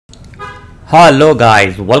Hello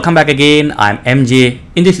guys, welcome back again. I'm MJ.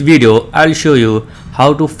 In this video, I'll show you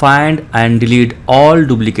how to find and delete all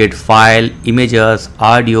duplicate file, images,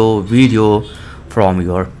 audio, video from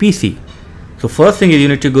your PC. So first thing is you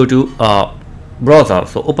need to go to browser.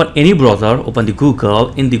 So open any browser, open the Google.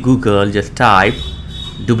 In the Google, just type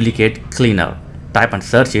duplicate cleaner. Type and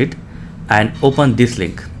search it and open this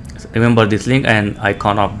link. So remember this link and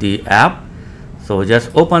icon of the app. So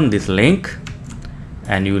just open this link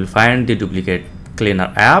and you will find the duplicate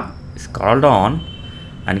cleaner app. Scroll down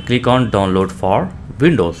and click on download for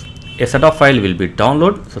Windows. A setup file will be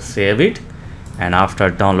download, so save it, and after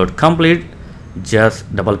download complete,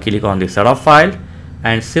 just double click on the setup file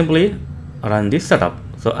and simply run the setup.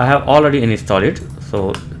 So I have already installed it,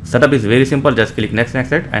 so setup is very simple. Just click next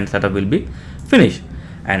and setup will be finished.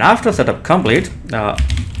 And after setup complete,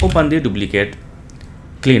 open the duplicate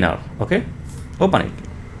cleaner. Okay, open it.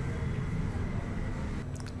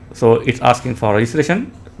 So it's asking for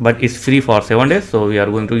registration, but it's free for 7 days. So we are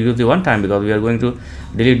going to use the one time because we are going to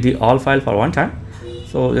delete the all file for one time.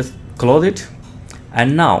 So just close it,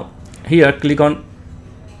 and now here click on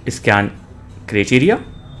scan criteria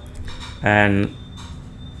and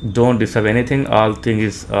don't disturb anything. All thing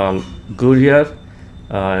is good here.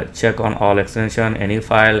 Check on all extension, any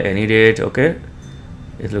file, any date. Okay,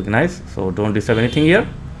 it looks nice, so don't disturb anything here.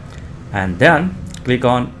 And then click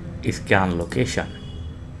on scan location.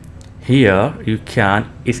 Here you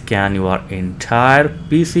can scan your entire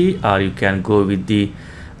PC, or you can go with the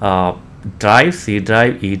drive, C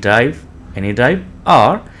drive, E drive, any drive,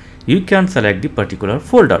 or you can select the particular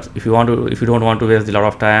folders. If you don't want to waste a lot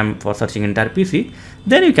of time for searching entire PC,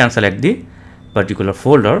 then you can select the particular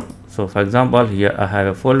folder. So for example, here I have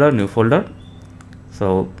a folder, new folder.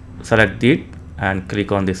 So select it and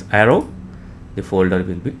click on this arrow. The folder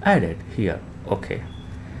will be added here. Okay,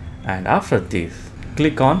 and after this,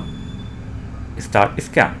 click on start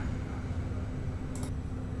scan.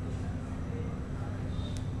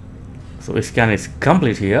 So scan is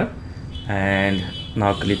complete here, and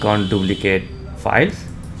now click on duplicate files.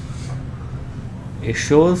 It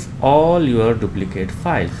shows all your duplicate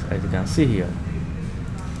files, as you can see here,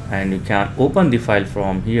 and you can open the file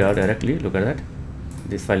from here directly. Look at that,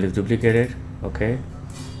 this file is duplicated. Okay,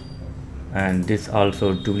 and this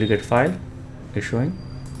also duplicate file is showing.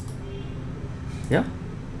 Yeah,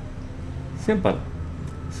 simple.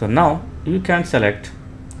 So now you can select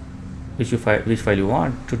which file you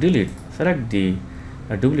want to delete. Select the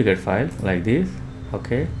duplicate file like this.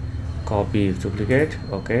 Okay, copy is duplicate.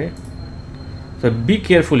 Okay, so be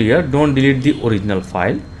careful here, don't delete the original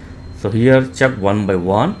file. So here check one by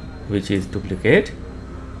one which is duplicate,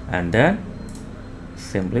 and then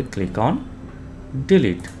simply click on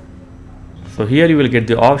delete. So here you will get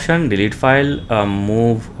the option delete file,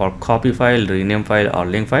 move or copy file, rename file or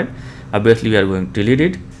link file. Obviously we are going to delete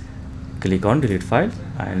it. Click on delete file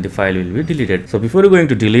and the file will be deleted. So before you're going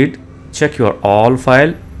to delete, check your all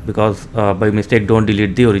file, because by mistake don't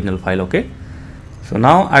delete the original file. Okay, so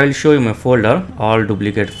now I will show you my folder. All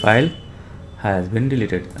duplicate file has been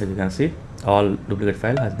deleted. As you can see, all duplicate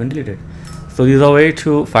file has been deleted. So this is a way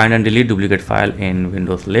to find and delete duplicate file in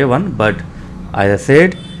Windows 11. But as I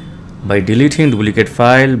said, by deleting duplicate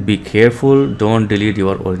file, be careful, don't delete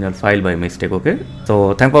your original file by mistake. Okay,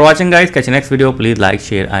 so thanks for watching guys. Catch you next video. Please like,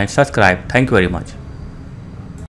 share and subscribe. Thank you very much.